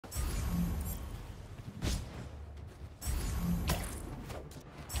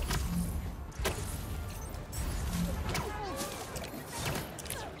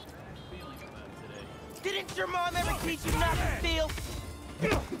Your mom ever teach you not to feel?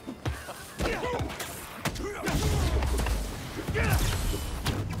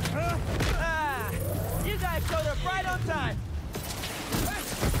 Ah, you guys showed up right on time. Hey,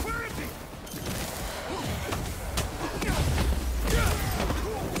 where is he?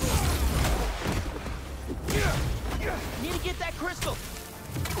 Need to get that crystal.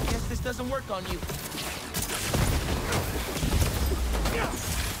 Guess this doesn't work on you.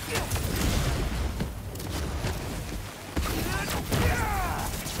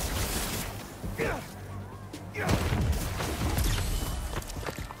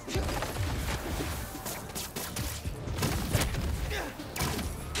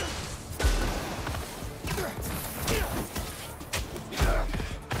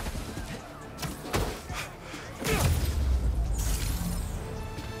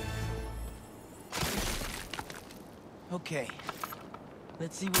 Okay,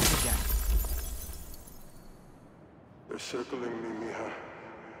 let's see what we got. They're circling me, Mija.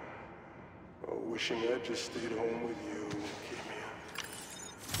 Oh, wishing I just stayed home with you, Kimia.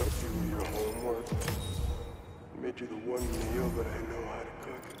 Helped you with your homework. Made you the one meal that I know how to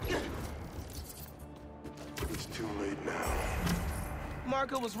cook. But it's too late now.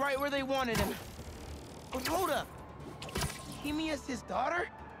 Marco was right where they wanted him. But hold up. Kimia's his daughter?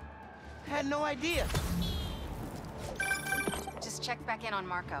 Had no idea. Just check back in on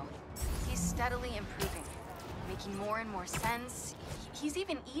Marco. He's steadily improving, making more and more sense. He's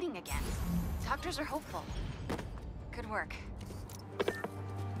even eating again. Doctors are hopeful. Good work.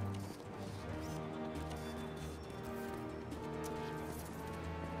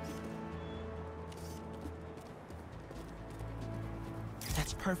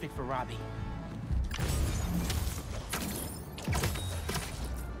 That's perfect for Robbie.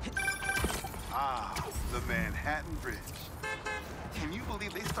 Ah, the Manhattan Bridge. Can you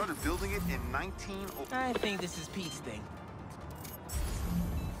believe they started building it in 19... I think this is Pete's thing.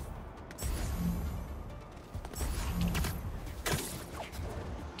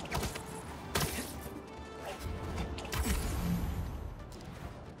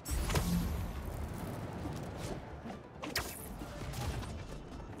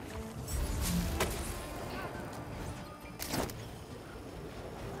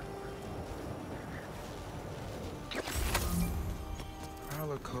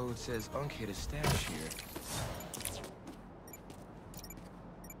 Code says Unk hid a stash here.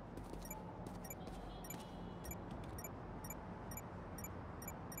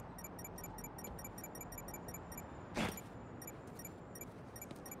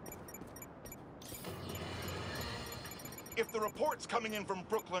 If the reports coming in from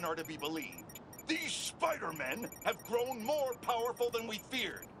Brooklyn are to be believed, these Spider-Men have grown more powerful than we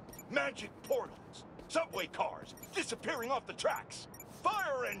feared. Magic portals, subway cars disappearing off the tracks,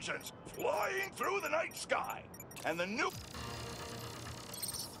 fire engines flying through the night sky, and the new...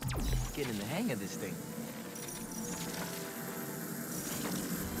 Getting the hang of this thing.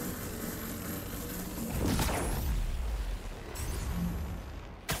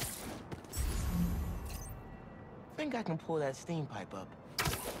 Think I can pull that steam pipe up.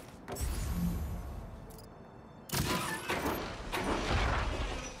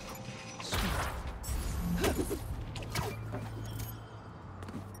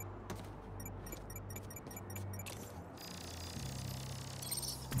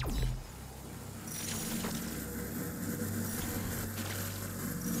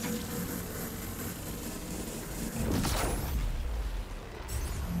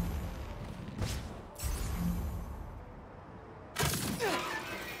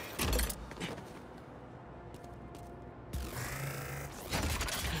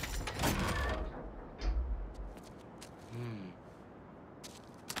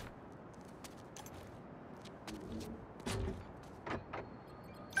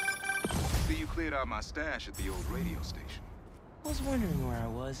 You cleared out my stash at the old radio station. I was wondering where I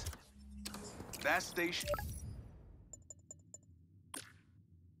was. That station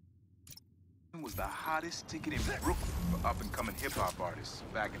was the hottest ticket in Brooklyn for up-and-coming hip-hop artists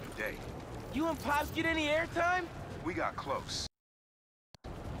back in the day. You and Pops get any airtime? We got close.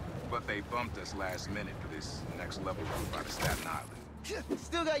 But they bumped us last minute for this next level group out of Staten Island.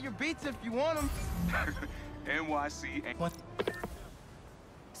 Still got your beats if you want them. NYC ain't... What?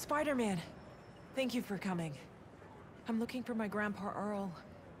 Spider-Man, thank you for coming. I'm looking for my Grandpa Earl.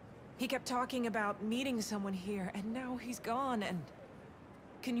 He kept talking about meeting someone here, and now he's gone, and...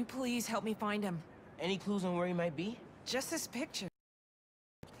 Can you please help me find him? Any clues on where he might be? Just this picture.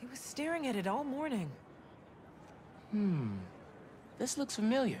 He was staring at it all morning. This looks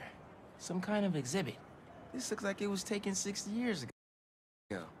familiar. Some kind of exhibit. This looks like it was taken 60 years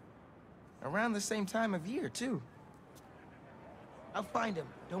ago. Around the same time of year, too. I'll find him,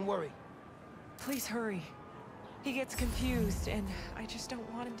 don't worry. Please hurry. He gets confused, and I just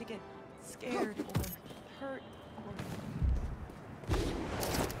don't want him to get scared or hurt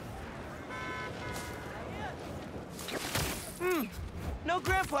or... No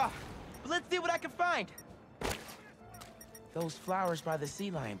Grandpa! But let's see what I can find. Those flowers by the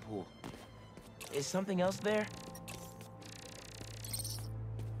sea lion pool. Is something else there?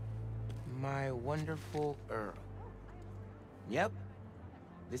 My wonderful Earl. Yep,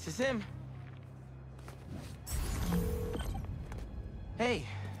 this is him. Hey,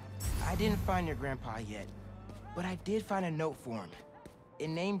 I didn't find your grandpa yet, but I did find a note for him. It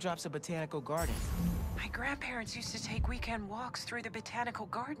name drops a botanical garden. My grandparents used to take weekend walks through the botanical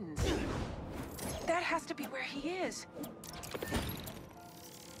gardens. That has to be where he is.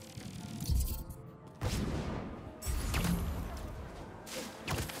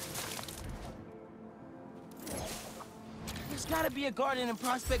 There's gotta be a garden in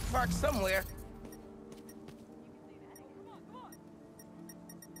Prospect Park somewhere.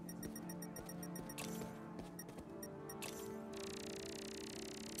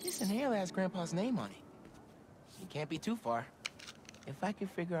 This inhaler has Grandpa's name on it. It can't be too far. If I could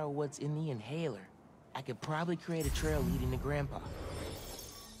figure out what's in the inhaler, I could probably create a trail leading to Grandpa.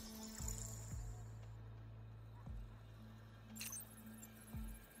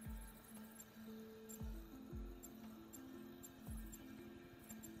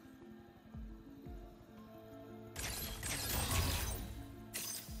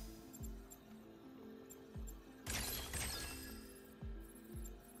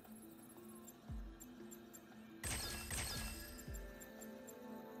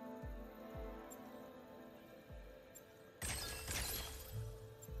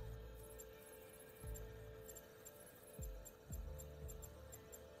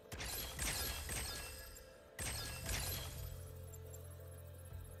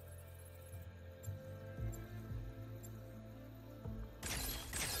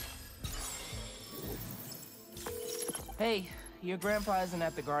 Hey, your grandpa isn't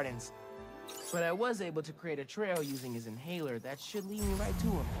at the gardens, but I was able to create a trail using his inhaler that should lead me right to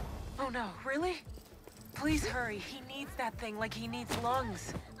him. Oh no, really? Please hurry. He needs that thing like he needs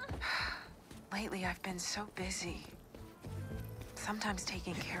lungs. Lately, I've been so busy. Sometimes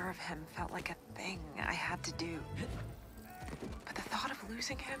taking care of him felt like a thing I had to do. But the thought of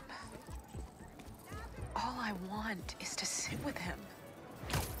losing him... all I want is to sit with him.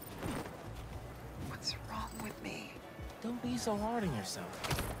 What's wrong with me? Don't be so hard on yourself.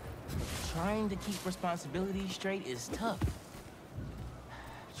 Trying to keep responsibilities straight is tough.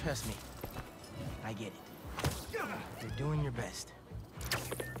 Trust me, I get it. You're doing your best.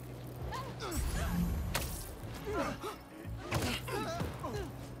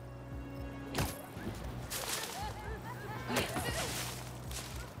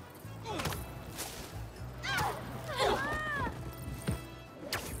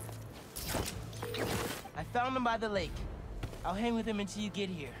 I found him by the lake. I'll hang with him until you get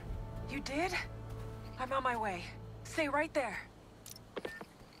here. You did? I'm on my way. Stay right there.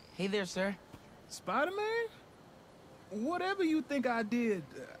 Hey there, sir. Spider-Man? Whatever you think I did,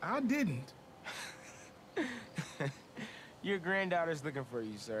 I didn't. Your granddaughter's looking for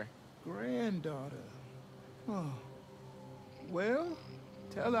you, sir. Granddaughter. Oh. Well,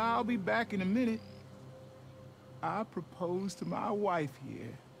 tell her I'll be back in a minute. I proposed to my wife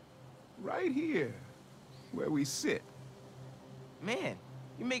here. Right here, where we sit. Man,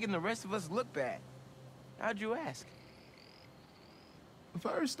 you're making the rest of us look bad. How'd you ask?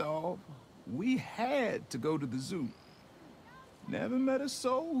 First off, we had to go to the zoo. Never met a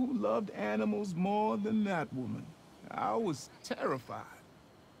soul who loved animals more than that woman. I was terrified.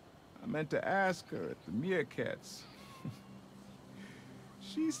 I meant to ask her at the meerkats.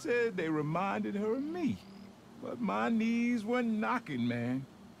 She said they reminded her of me, but my knees were knocking, man.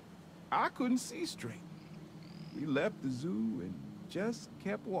 I couldn't see straight. We left the zoo and just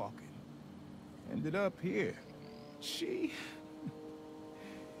kept walking. Ended up here. She...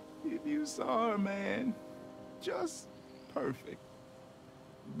 if you saw her, man, just perfect.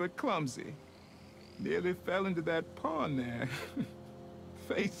 But clumsy. Nearly fell into that pond there.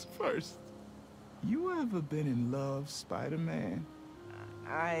 Face first. You ever been in love, Spider-Man?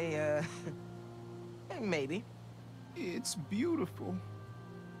 Maybe. It's beautiful.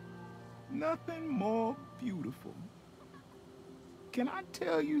 Nothing more beautiful. Can I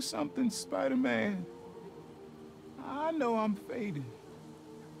tell you something, Spider-Man? I know I'm fading.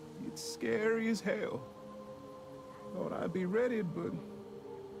 It's scary as hell. Thought I'd be ready, but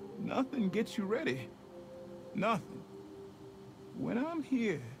nothing gets you ready. Nothing. When I'm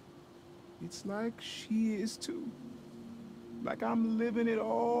here, It's like she is too. Like I'm living it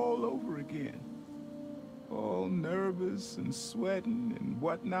all over again. All nervous and sweating and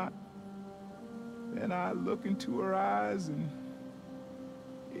whatnot. Then I look into her eyes and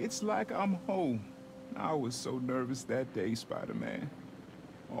it's like I'm home. I was so nervous that day, Spider-Man.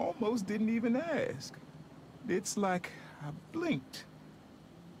 Almost didn't even ask. It's like I blinked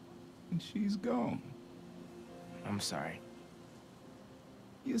and she's gone. I'm sorry.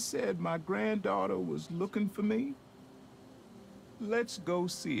 You said my granddaughter was looking for me? Let's go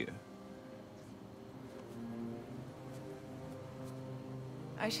see her.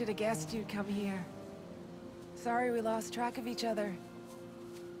 I should have guessed you'd come here. Sorry we lost track of each other.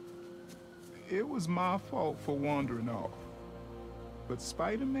 It was my fault for wandering off. But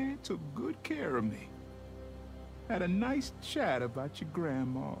Spider-Man took good care of me. Had a nice chat about your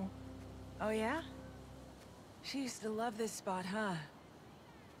grandma. Oh yeah? She used to love this spot, huh?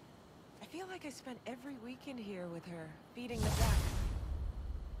 I feel like I spent every weekend here with her, feeding the duck.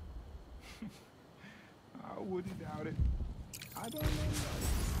 I wouldn't doubt it. I don't know.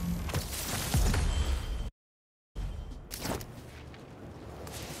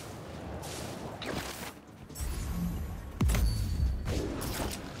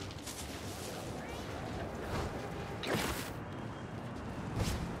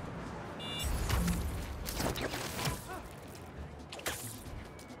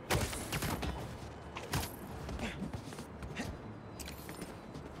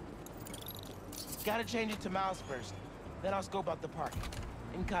 Gotta change it to Miles first. Then I'll scope out the park.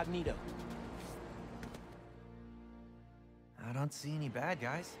 Incognito. I don't see any bad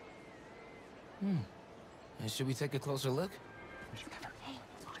guys. Should we take a closer look?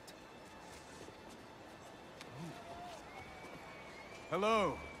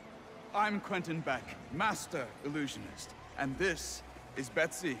 Hello, I'm Quentin Beck, Master Illusionist. And this is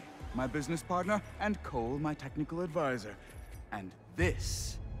Betsy, my business partner, and Cole, my technical advisor. And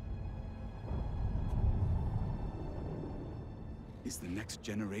this is the next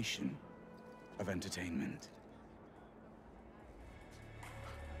generation of entertainment.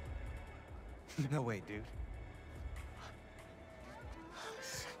 No way, dude.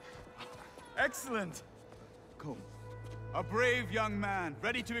 Excellent! Cole, a brave young man,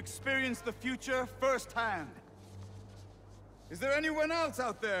 ready to experience the future firsthand. Is there anyone else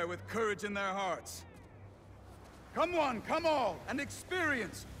out there with courage in their hearts? Come one, come all, and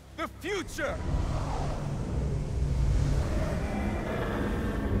experience the future!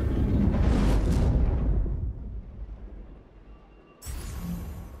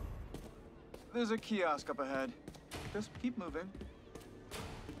 There's a kiosk up ahead. Just keep moving.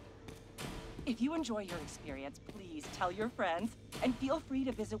 If you enjoy your experience, please tell your friends, and feel free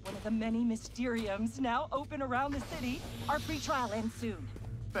to visit one of the many Mysteriums now open around the city. Our free trial ends soon.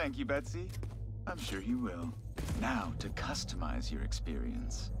 Thank you, Betsy. I'm sure he will. Now, to customize your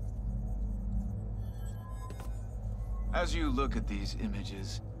experience. As you look at these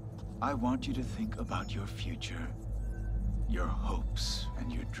images, I want you to think about your future, your hopes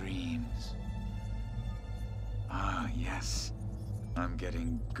and your dreams. Ah, yes. I'm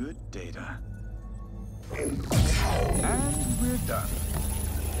getting good data. And we're done.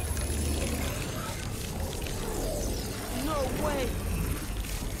 No way!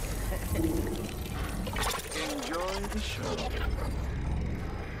 Enjoy the show.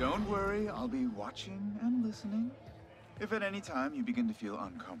 Don't worry, I'll be watching and listening. If at any time you begin to feel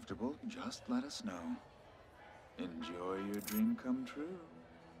uncomfortable, just let us know. Enjoy your dream come true.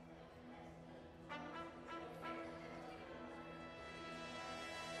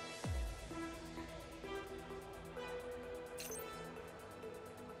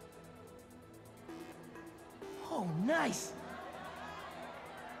 Oh, nice!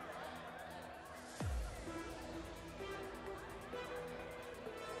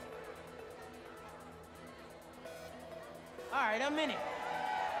 All right, I'm in it.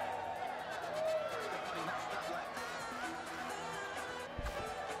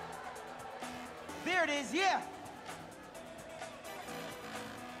 There it is, yeah!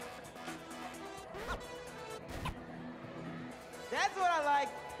 That's what I like!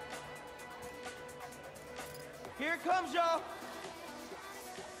 Here it comes, y'all!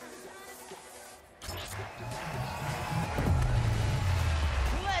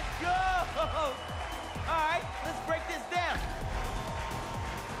 Let's go! All right, let's break this down.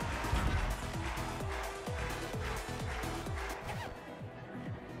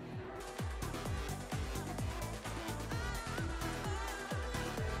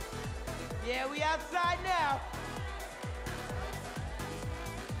 Yeah, we outside now.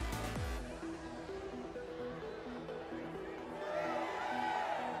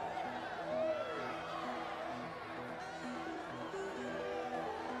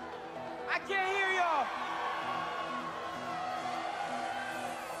 can't hear y'all!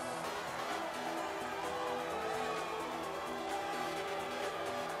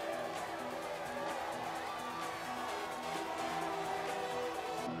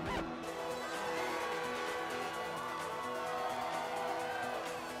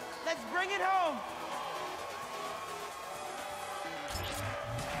 Let's bring it home!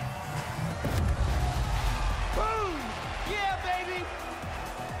 Boom! Yeah, baby!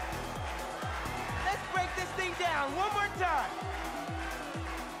 Let's break this thing down one more time!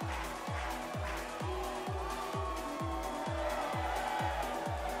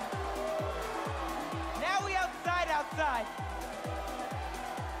 Now we outside.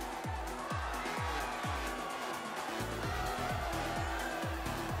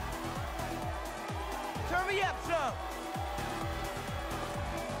 Turn me up some!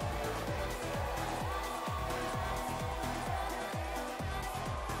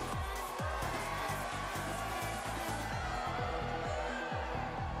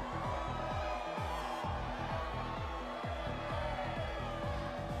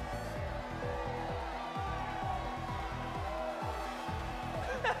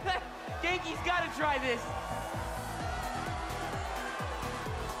 Genki's gotta try this!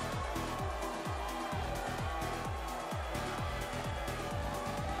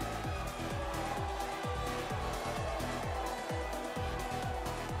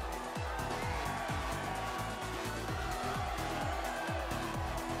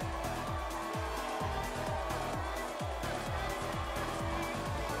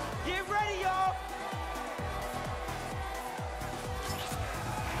 Get ready, y'all!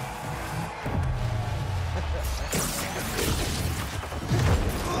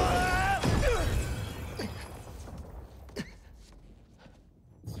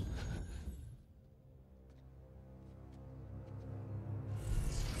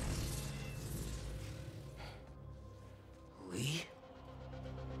 Lee?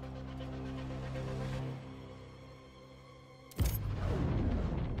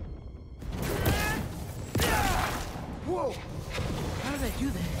 Whoa! How did I do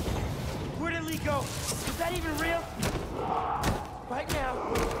that? Where did Lee go? Was that even real? Right now,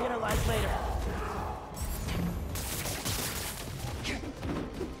 analyze later.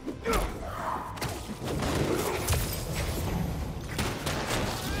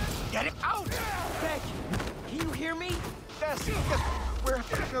 Get him out! Beck, can you hear me? Yes, we're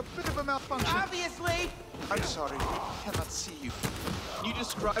having a bit of a malfunction. Obviously! I'm sorry, I cannot see you. Can you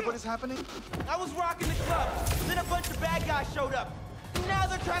describe what is happening? I was rocking the club, then a bunch of bad guys showed up. Now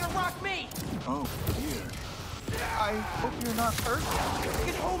they're trying to rock me! Oh, dear. I hope you're not hurt. I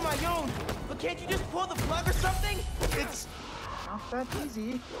can hold my own, but can't you just pull the plug or something? It's not that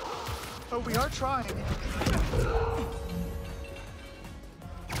easy, but we are trying.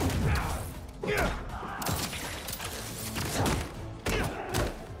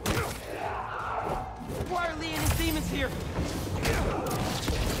 Why are Lee and his demons here?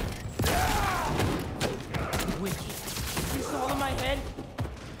 Wicked. Is this all in my head?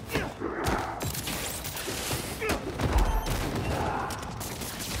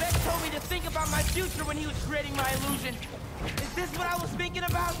 Beck told me to think about my future when he was creating my illusion. Is this what I was thinking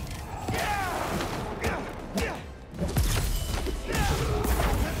about?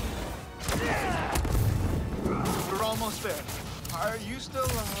 We're almost there. Are you still,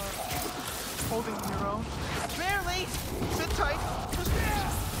 holding your own? Barely! Sit tight. Just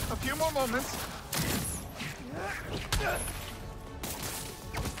a few more moments.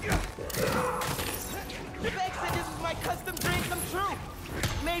 Beck said this was my custom dream come true.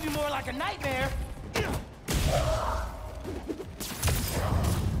 Maybe more like a nightmare.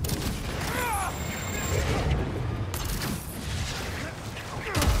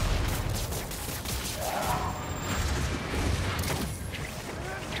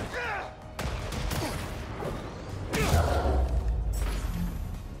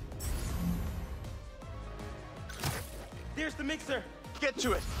 There's the mixer. Get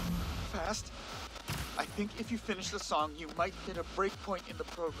to it. Fast. I think if you finish the song, you might hit a break point in the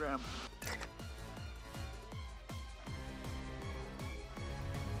program.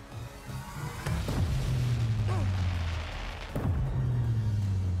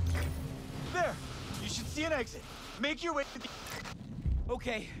 There! You should see an exit. Make your way to the...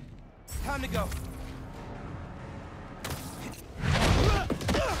 Okay, time to go.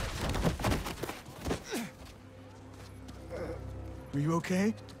 Are you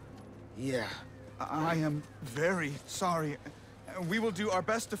okay? Yeah. I am very sorry. We will do our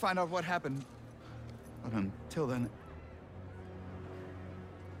best to find out what happened. But until then...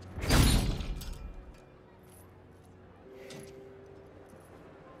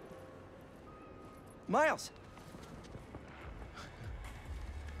 Miles!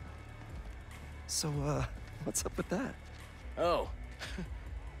 So, what's up with that? Oh.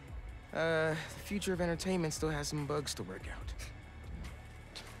 The future of entertainment still has some bugs to work out.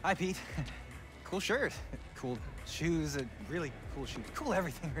 Hi, Pete. Cool shirt. Cool shoes. Really cool shoes. Cool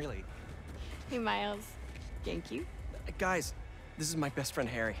everything, really. Hey, Miles. Thank you. Guys, this is my best friend,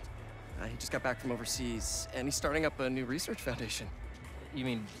 Harry. He just got back from overseas, and he's starting up a new research foundation. You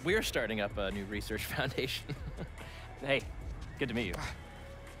mean we're starting up a new research foundation? Hey, good to meet you.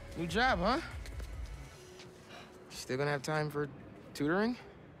 New job, huh? Still gonna have time for tutoring?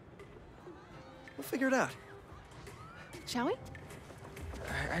 We'll figure it out. Shall we?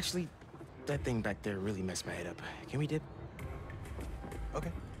 Actually, that thing back there really messed my head up. Can we dip?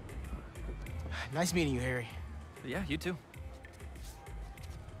 Okay. Nice meeting you, Harry. Yeah, you too.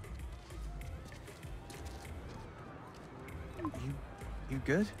 You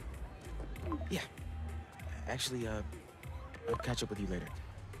good? Yeah. Actually, I'll catch up with you later.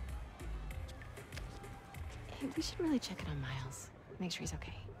 Hey, we should really check it on Miles. Make sure he's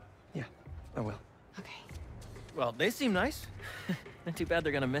okay. Yeah, I will. Okay. Well, they seem nice. Not too bad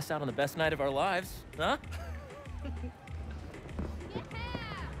they're gonna miss out on the best night of our lives, huh?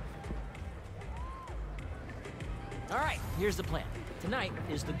 All right, here's the plan. Tonight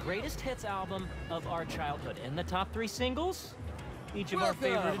is the greatest hits album of our childhood. And the top 3 singles, each of our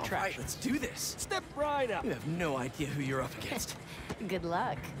favorite attractions. All right, let's do this. Step right up. You have no idea who you're up against. Good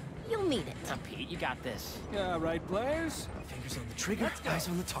luck. You'll need it. Now, Pete, you got this. Yeah, right, players? Fingers on the trigger, eyes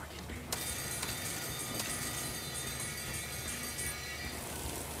on the target.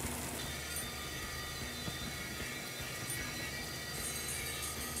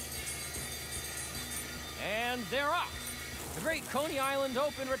 And they're off. The Great Coney Island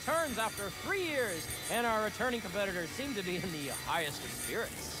Open returns after 3 years, and our returning competitors seem to be in the highest of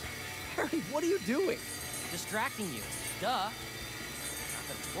spirits. Harry, what are you doing? Distracting you. Duh. Not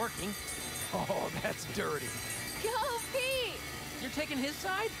that it's working. Oh, that's dirty. Go, Pete! You're taking his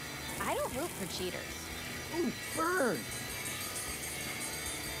side? I don't root for cheaters. Ooh, burn!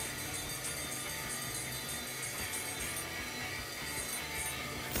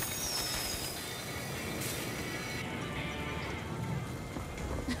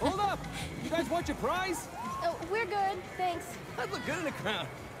 Hold up! You guys want your prize? Oh, we're good. Thanks. I'd look good in a crown.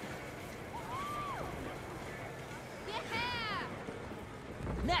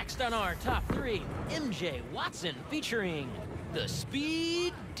 Next on our top 3, MJ Watson featuring the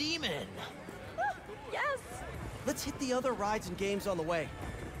Speed Demon. Yes! Let's hit the other rides and games on the way.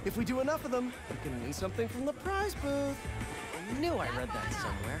 If we do enough of them, we can win something from the prize booth. I knew I read that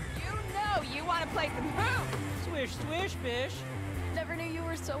somewhere. You know you want to play some hoops! Swish, swish, bish. Never knew you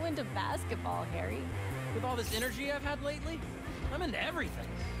were so into basketball, Harry. With all this energy I've had lately, I'm into everything.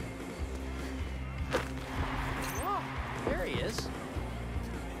 Oh, there he is.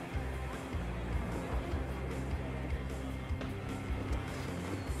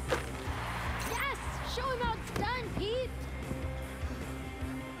 Yes! Show him how it's done, Pete!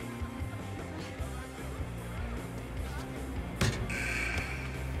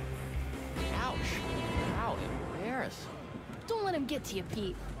 Ouch. How embarrassing. Don't let him get to you,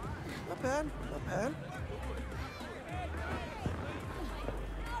 Pete. Not bad, not bad.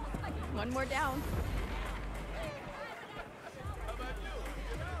 One more down.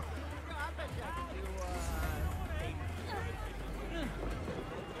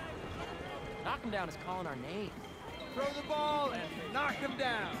 Knock him down is calling our name. Throw the ball and knock him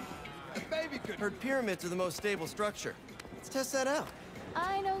down. A baby could. Heard pyramids are the most stable structure. Let's test that out.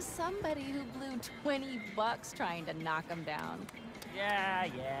 I know somebody who blew $20 trying to knock him down. Yeah,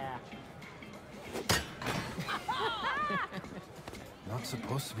 yeah. Not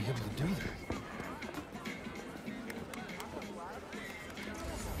supposed to be able to do that.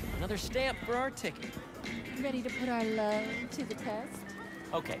 Another stamp for our ticket. Ready to put our love to the test?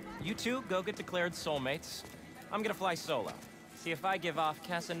 Okay, you two go get declared soulmates. I'm gonna fly solo. See if I give off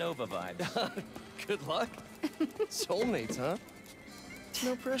Casanova vibes. Good luck. Soulmates, huh?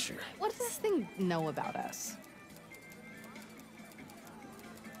 No pressure. What does this thing know about us?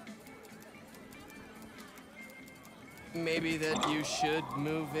 Maybe that you should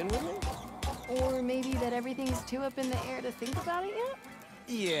move in with me? Or maybe that everything's too up in the air to think about it yet?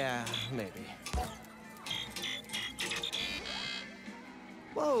 Yeah, maybe.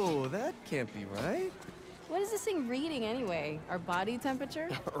 Whoa, that can't be right. What is this thing reading anyway? Our body temperature?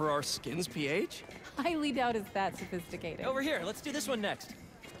 Or our skin's pH? Highly doubt it's that sophisticated. Over here, let's do this one next.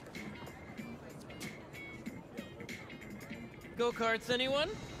 Go-karts, anyone?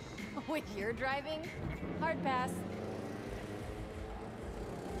 With your driving? Hard pass.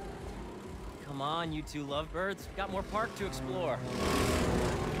 Come Come on, you two lovebirds. Got more park to explore.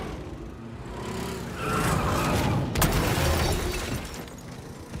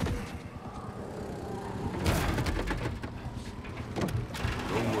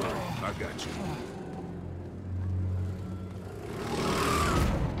 Don't worry, I got you.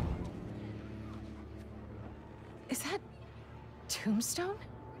 Is that Tombstone?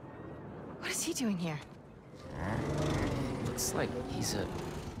 What is he doing here? Looks like he's a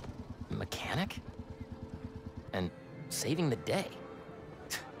mechanic? And saving the day.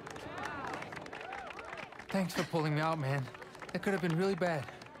 Thanks for pulling me out, man. That could have been really bad.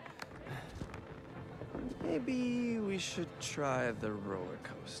 Maybe we should try the roller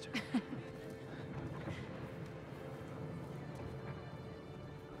coaster.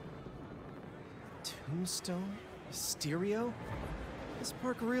 Tombstone? Mysterio? This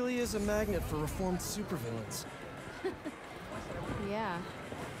park really is a magnet for reformed supervillains. Yeah.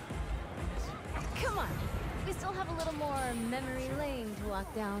 Come on. We still have a little more memory lane to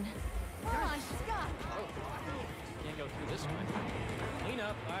walk down. Come on, Scott. Can't go through this one. Clean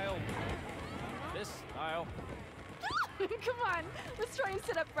up aisle. This aisle. Come on. Let's try and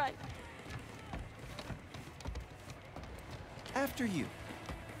sit up front. After you.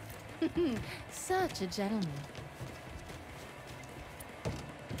 Such a gentleman.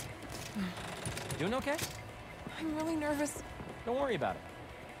 Doing okay? I'm really nervous. Don't worry about it.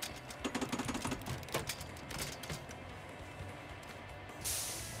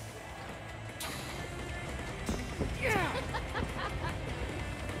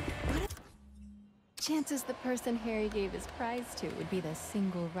 Chances the person Harry gave his prize to would be the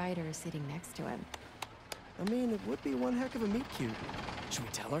single rider sitting next to him. I mean, it would be one heck of a meet cute. Should we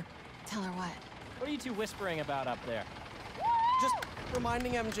tell her? Tell her what? What are you two whispering about up there? Just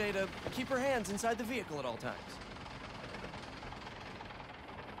reminding MJ to keep her hands inside the vehicle at all times.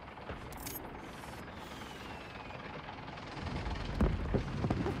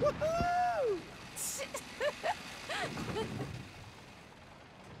 Woohoo!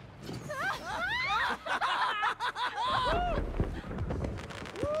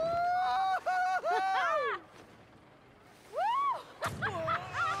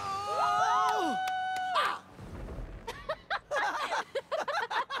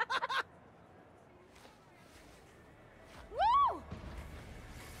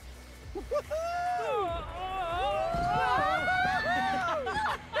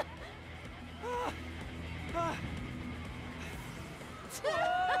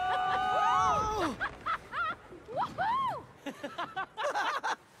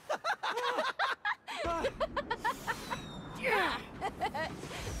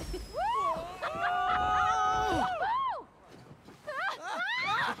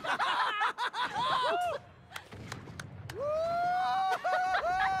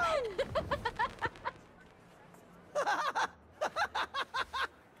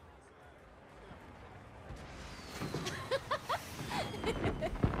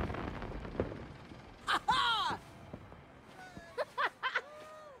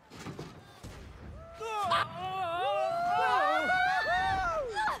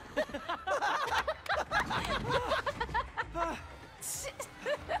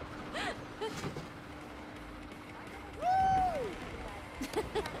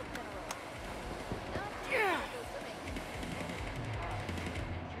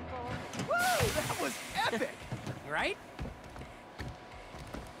 That was epic! Right?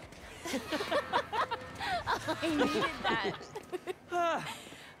 I needed that.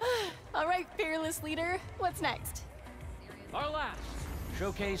 All right, fearless leader. What's next? Our last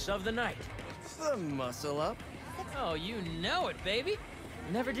showcase of the night. The muscle up. Oh, you know it, baby.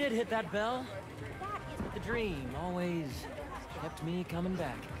 Never did hit that bell. The dream always kept me coming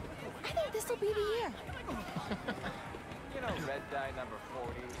back. I think this'll be the year. You know, red dye number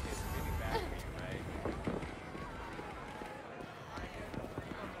 40 is really bad for you, right?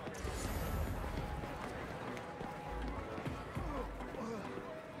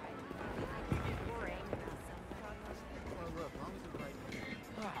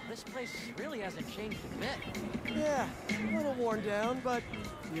 Wow, this place really hasn't changed a bit. Yeah, a little worn down, but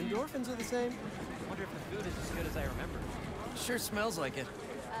the endorphins are the same. Wonder if the food is as good as I remember. Sure smells like it.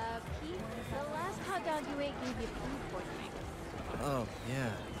 Pete, the last hot dog you ate gave you food poisoning. Oh,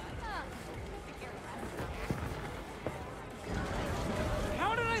 yeah.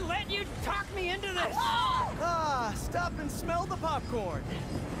 How did I let you talk me into this? Ah, stop and smell the popcorn.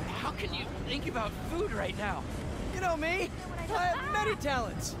 How can you think about food right now? You know me. I have many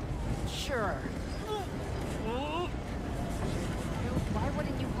talents. Sure. Why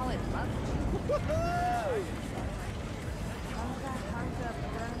wouldn't you call it love?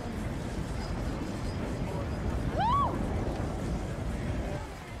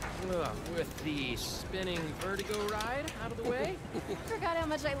 With the spinning vertigo ride out of the way? Forgot how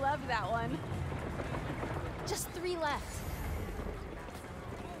much I loved that one. Just 3 left.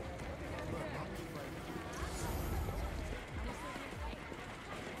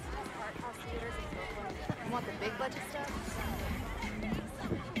 You want the big budget stuff?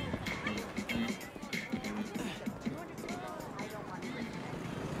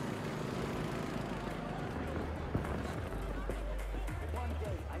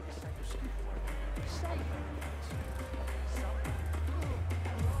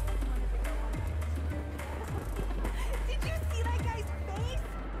 Did you see that guy's face?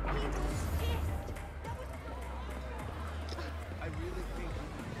 He was pissed. I really think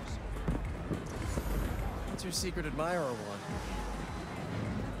what's your secret admirer want?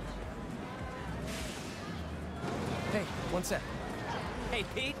 Hey, one sec. Hey,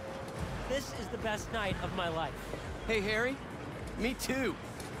 Pete. This is the best night of my life. Hey, Harry. Me too.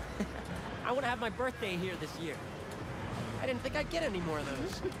 I want to have my birthday here this year. I didn't think I'd get any more of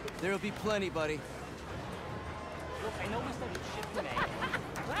those. There'll be plenty, buddy. Look, I noticed that you shipped today.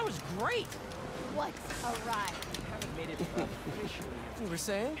 That was great. What a ride. I haven't made it officially. You were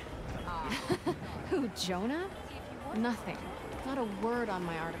saying? Who, Jonah? Nothing. Not a word on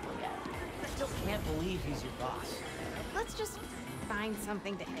my article yet. I still can't believe he's your boss. Let's just find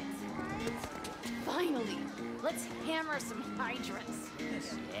something to hit. Finally, let's hammer some hydrants.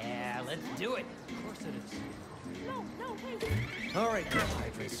 Yeah, let's do it. Of course it is. No, wait. All right,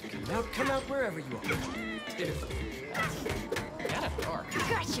 hydrants. Come out wherever you are. Dude, that's kind of dark.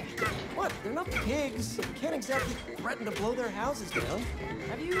 Gotcha. What? They're not pigs. You can't exactly threaten to blow their houses down.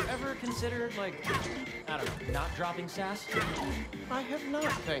 Have you ever considered, like, I don't know, not dropping sass? I have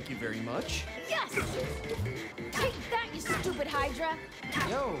not, thank you very much. Yes! Take that, you stupid Hydra!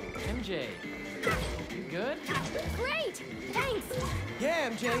 Yo, MJ. You good? Great! Thanks! Yeah,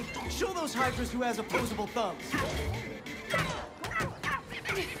 MJ. Show those hydras who has opposable thumbs.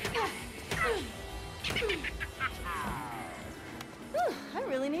 I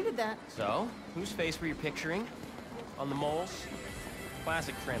really needed that. So, whose face were you picturing? On the moles?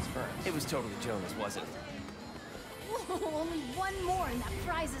 Classic transference. It was totally Jonah's, wasn't it? Whoa, only one more and that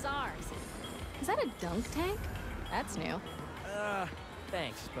prize is ours. Is that a dunk tank? That's new.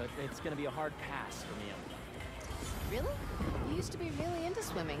 Thanks, but it's gonna be a hard pass for me. Really? You used to be really into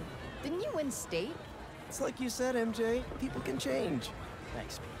swimming. Didn't you win state? It's like you said, MJ. People can change.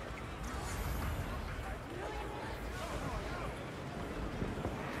 Thanks, Pete.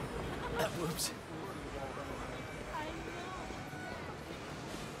 Whoops.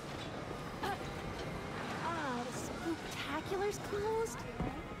 The Spooktacular's closed?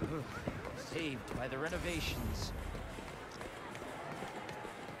 Saved by the renovations.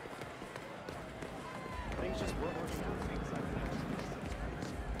 Things just weren't working out. Things like that.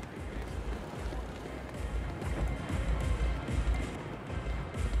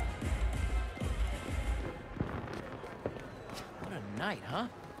 What a night, huh?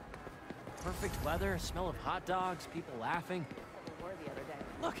 Perfect weather, smell of hot dogs, people laughing.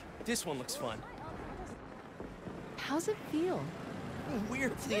 Look, this one looks fun. How's it feel?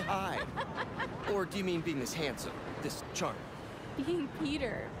 Weirdly high. Or do you mean being this handsome, this charming? Being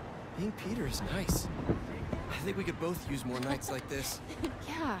Peter. Being Peter is nice. I think we could both use more nights like this.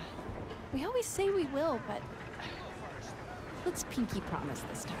 Yeah. We always say we will, but... let's pinky promise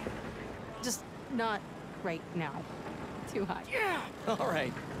this time. Just not right now. Too high. Yeah! All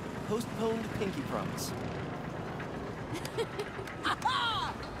right. Postponed pinky promise.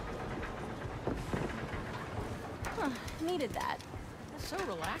 Needed that. It's so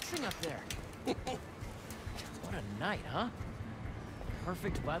relaxing up there. What a night, huh?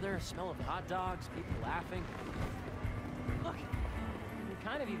 Perfect weather, smell of hot dogs, people laughing. Look, you can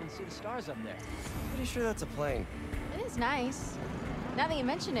kind of even see the stars up there. Pretty sure that's a plane. It is nice. Now that you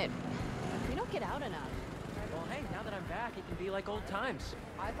mention it, we don't get out enough. Well, hey, now that I'm back, it can be like old times.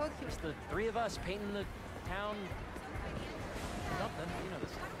 I thought Just the 3 of us painting the town... something, you know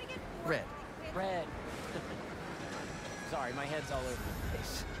this. Red. Red. Sorry, my head's all over the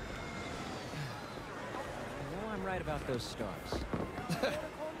place. I know I'm right about those stars. To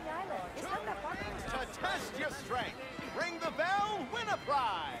test your strength, ring the bell, win a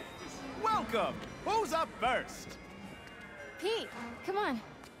prize. Welcome. Who's up first? Pete, come on.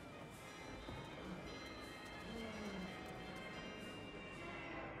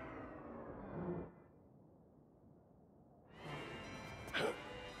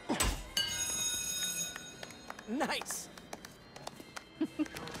 Nice!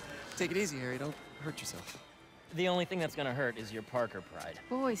 Take it easy, Harry. Don't hurt yourself. The only thing that's gonna hurt is your Parker pride.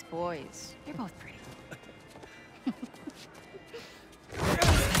 Boys, boys. You're both pretty.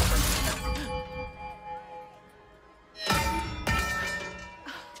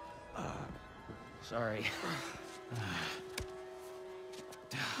 Sorry.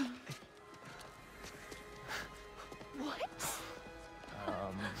 What?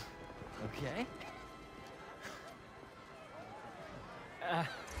 Okay.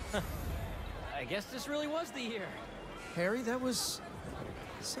 I guess this really was the year. Harry, that was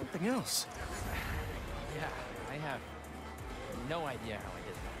something else. Yeah, I have no idea how I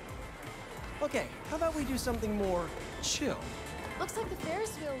did that. Okay, how about we do something more chill? Looks like the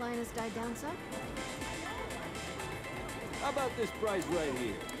Ferris wheel line has died down some. How about this price right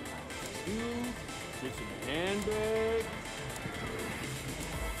here? 2, 6 in a handbag.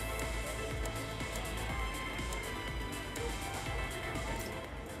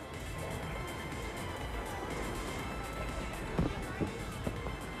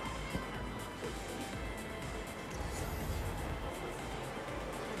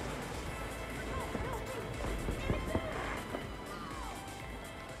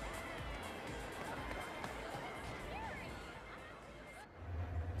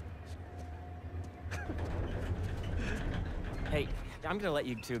 Hey, I'm gonna let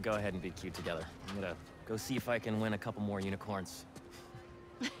you two go ahead and be cute together. I'm gonna go see if I can win a couple more unicorns.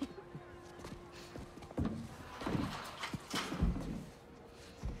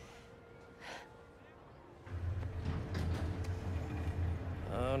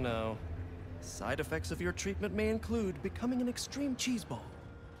 Oh no. Side effects of your treatment may include becoming an extreme cheeseball.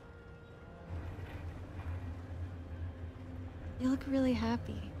 You look really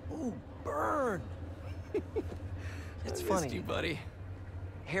happy. Ooh, burn! It's funny, you, buddy.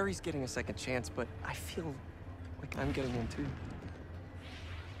 Harry's getting a second chance, but I feel like I'm getting one too.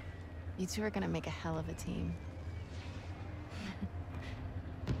 You two are gonna make a hell of a team.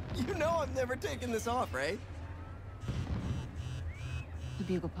 You know I'm never taking this off, right? The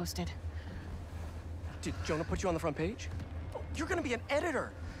Bugle posted. Did Jonah put you on the front page? Oh, you're gonna be an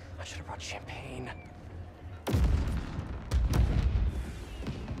editor! I should have brought champagne.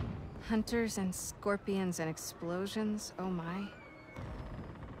 Hunters and scorpions and explosions, oh my.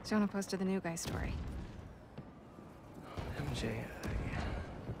 Jonah posted the new guy story. MJ,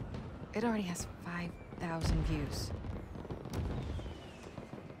 It already has 5,000 views.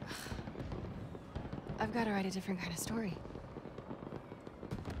 I've got to write a different kind of story.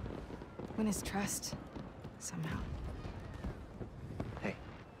 Win his trust, somehow. Hey,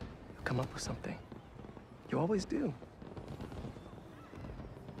 you'll come up with something. You always do.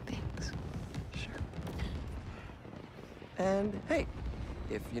 Thanks. Sure. And hey,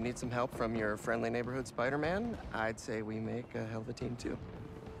 if you need some help from your friendly neighborhood Spider-Man, I'd say we make a hell of a team too.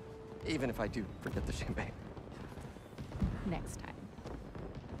 Even if I do forget the champagne. Next time.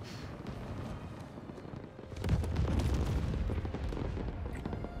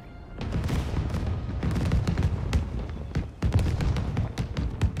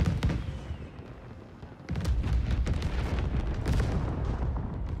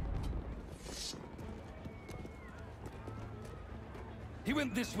 He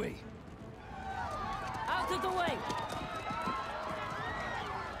went this way. Out of the way!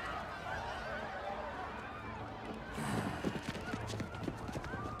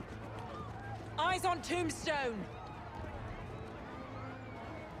 Eyes on Tombstone!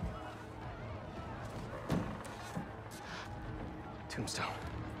 Tombstone.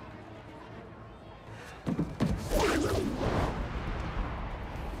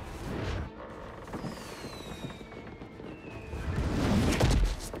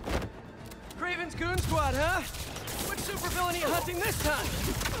 Craven's Goon Squad, huh? Which supervillain are you hunting this time?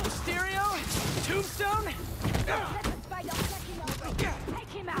 Mysterio? Tombstone? Take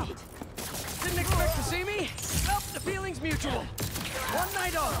him out! Didn't expect to see me? Well, the feeling's mutual. One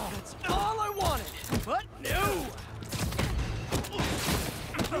night off, that's all I wanted. But no!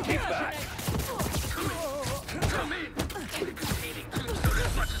 Keep back! Come in! We're containing Tombstone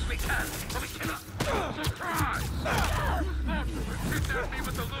as much as we can, but we cannot. Surprise! Kidnap me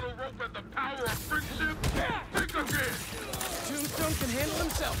with the little rope and the power of friendship? Think again! Tombstone can handle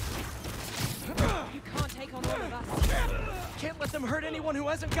himself. You can't take on all of us. Can't let them hurt anyone who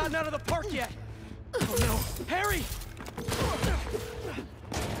hasn't gotten out of the park yet. Oh no, Harry!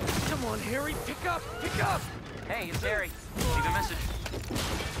 Come on, Harry, pick up, pick up! Hey, it's Harry. Leave a message.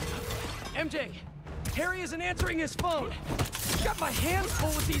 MJ, Harry isn't answering his phone. Got my hands full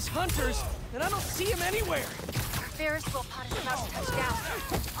with these hunters, and I don't see him anywhere. Our Ferris wheel pod is about to touch down.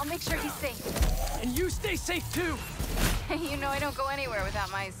 I'll make sure he's safe. And you stay safe too. You know I don't go anywhere without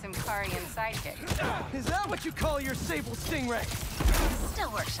my Simcarian sidekick. Is that what you call your Sable Stingray? Still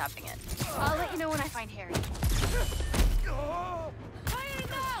workshopping it. I'll let you know when I find Harry.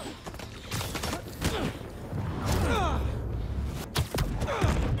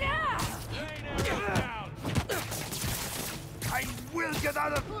 Get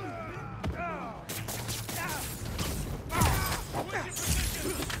out of...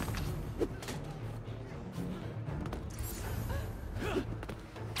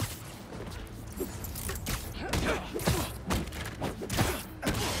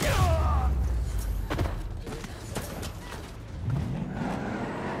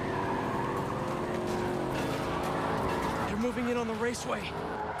 They're moving in on the raceway.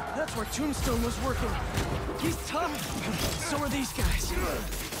 That's where Tombstone was working. He's tough. So are these guys.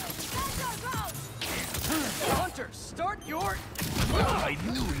 Hunter, start your... I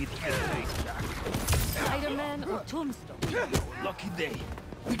knew he'd get late. Spider-Man or Tombstone? Lucky day.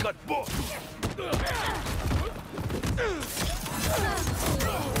 We got both.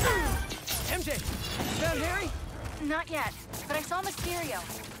 MJ, found Harry? Not yet, but I saw Mysterio.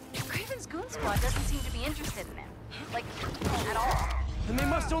 Craven's goon squad doesn't seem to be interested in him. Like, at all. Then they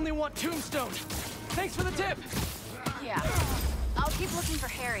must only want Tombstone. Thanks for the tip. Yeah. I'll keep looking for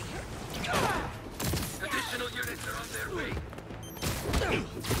Harry. Additional units are on their way.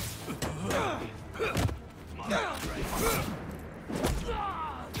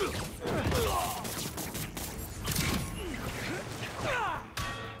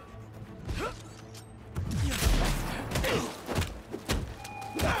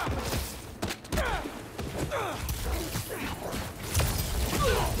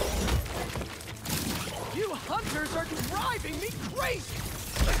 You hunters are driving me crazy!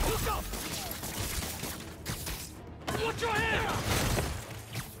 Look up! Watch your hand!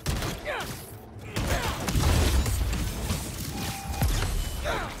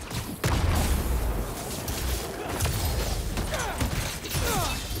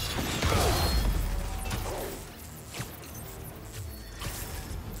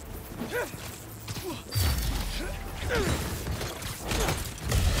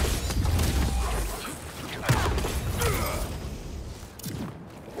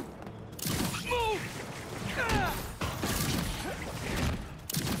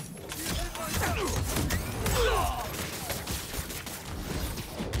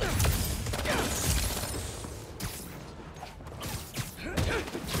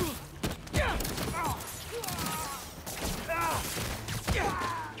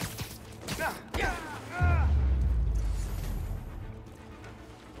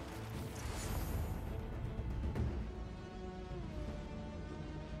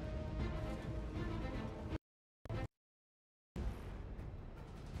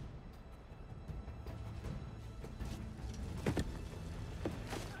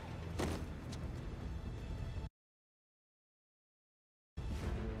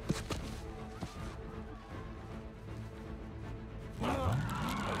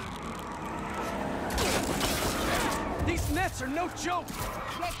 These nets are no joke!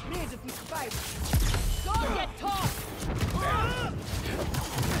 Get rid of these spiders! Don't get tossed!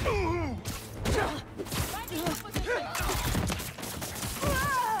 Finding your position!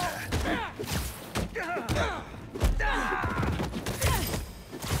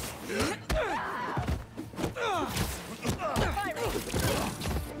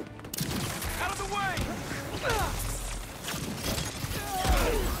 Out of the way!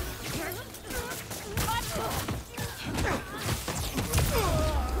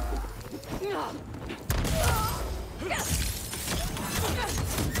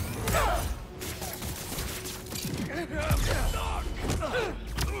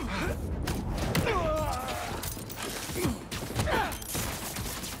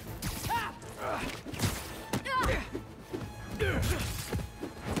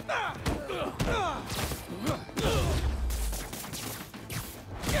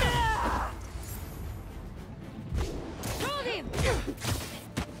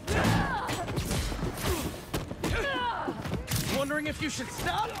 Wondering if you should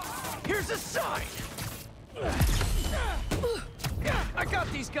stop? Here's a sign! I got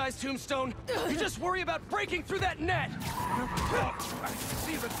these guys, Tombstone. You just worry about breaking through that net!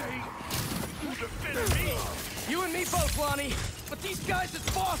 See the day you defend me! You and me both, Lonnie. But these guys'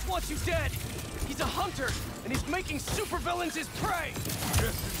 boss wants you dead. He's a hunter, and he's making supervillains his prey.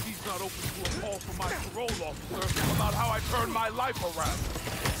 Just since he's not open to a call from my parole officer about how I turned my life around.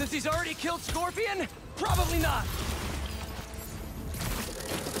 Since he's already killed Scorpion? Probably not.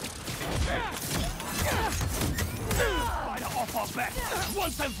 Fight off our back,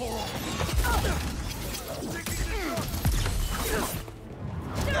 once and for all.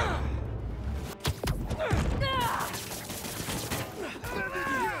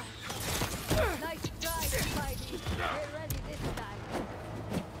 Nice try, Spidey. Get ready this time.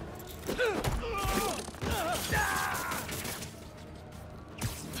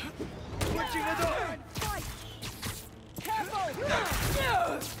 Switching it up! Fight! Careful!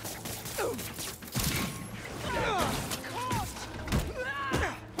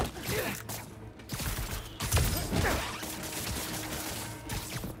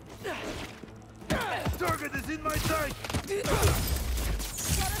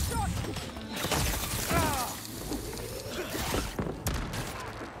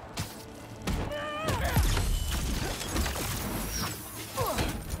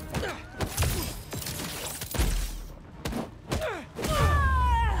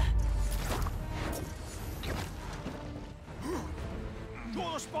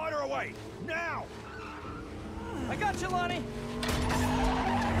 right! Now! I got you, Lonnie!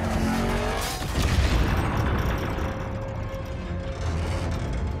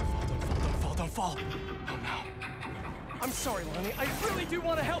 Don't fall. Oh no. I'm sorry, Lonnie. I really do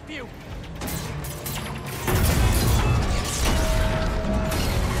want to help you.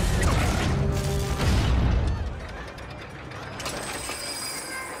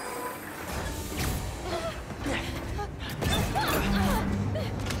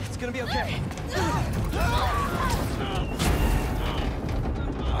 It's gonna be okay.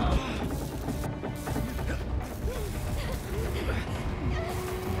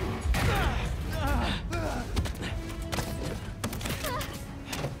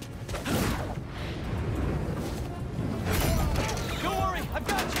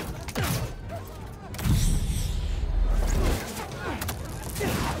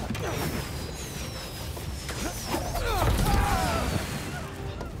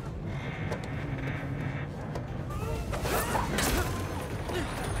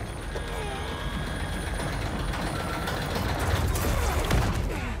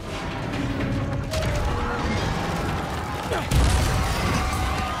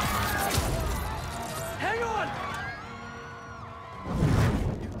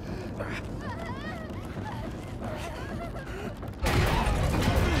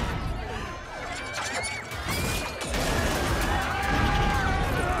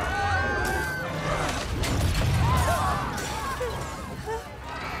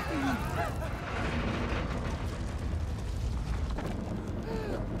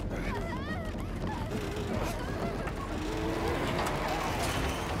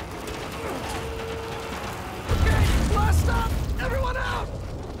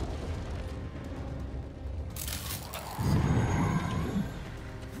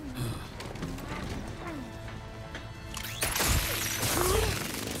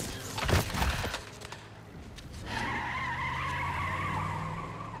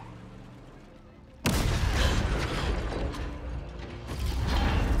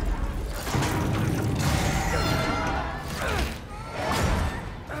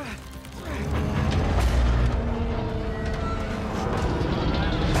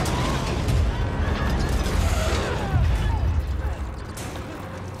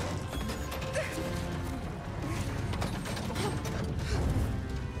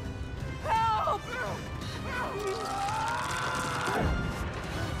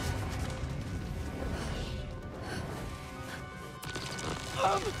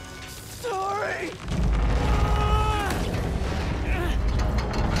 I'm sorry!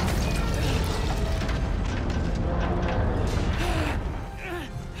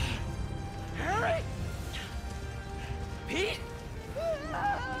 Harry? Pete?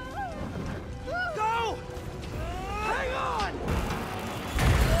 Go! Hang on!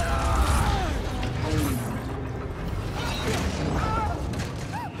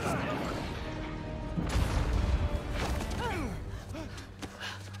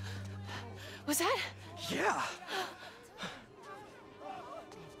 Was that? Yeah!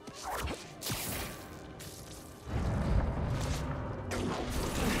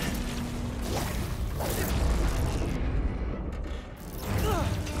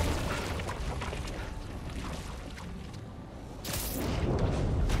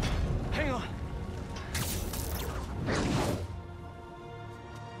 Hang on.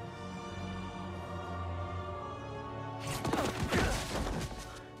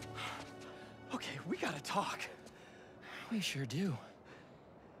 Okay, we gotta talk. We sure do.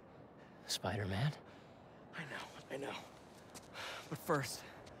 Spider-Man. I know. But first,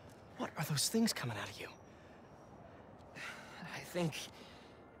 what are those things coming out of you? I think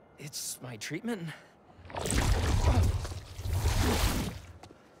it's my treatment.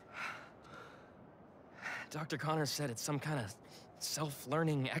 Dr. Connors said it's some kind of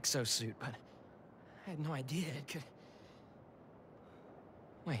self-learning exosuit, but I had no idea it could...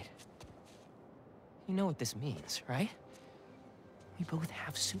 Wait. You know what this means, right? We both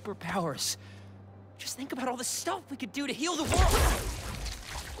have superpowers. Just think about all the stuff we could do to heal the world!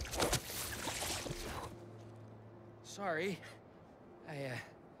 Sorry. I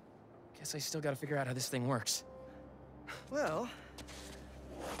guess I still gotta figure out how this thing works. Well,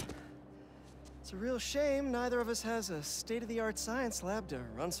 it's a real shame neither of us has a state-of-the-art science lab to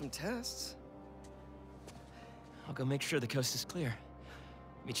run some tests. I'll go make sure the coast is clear.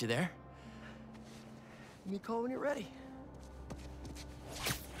 Meet you there? Give me a call when you're ready.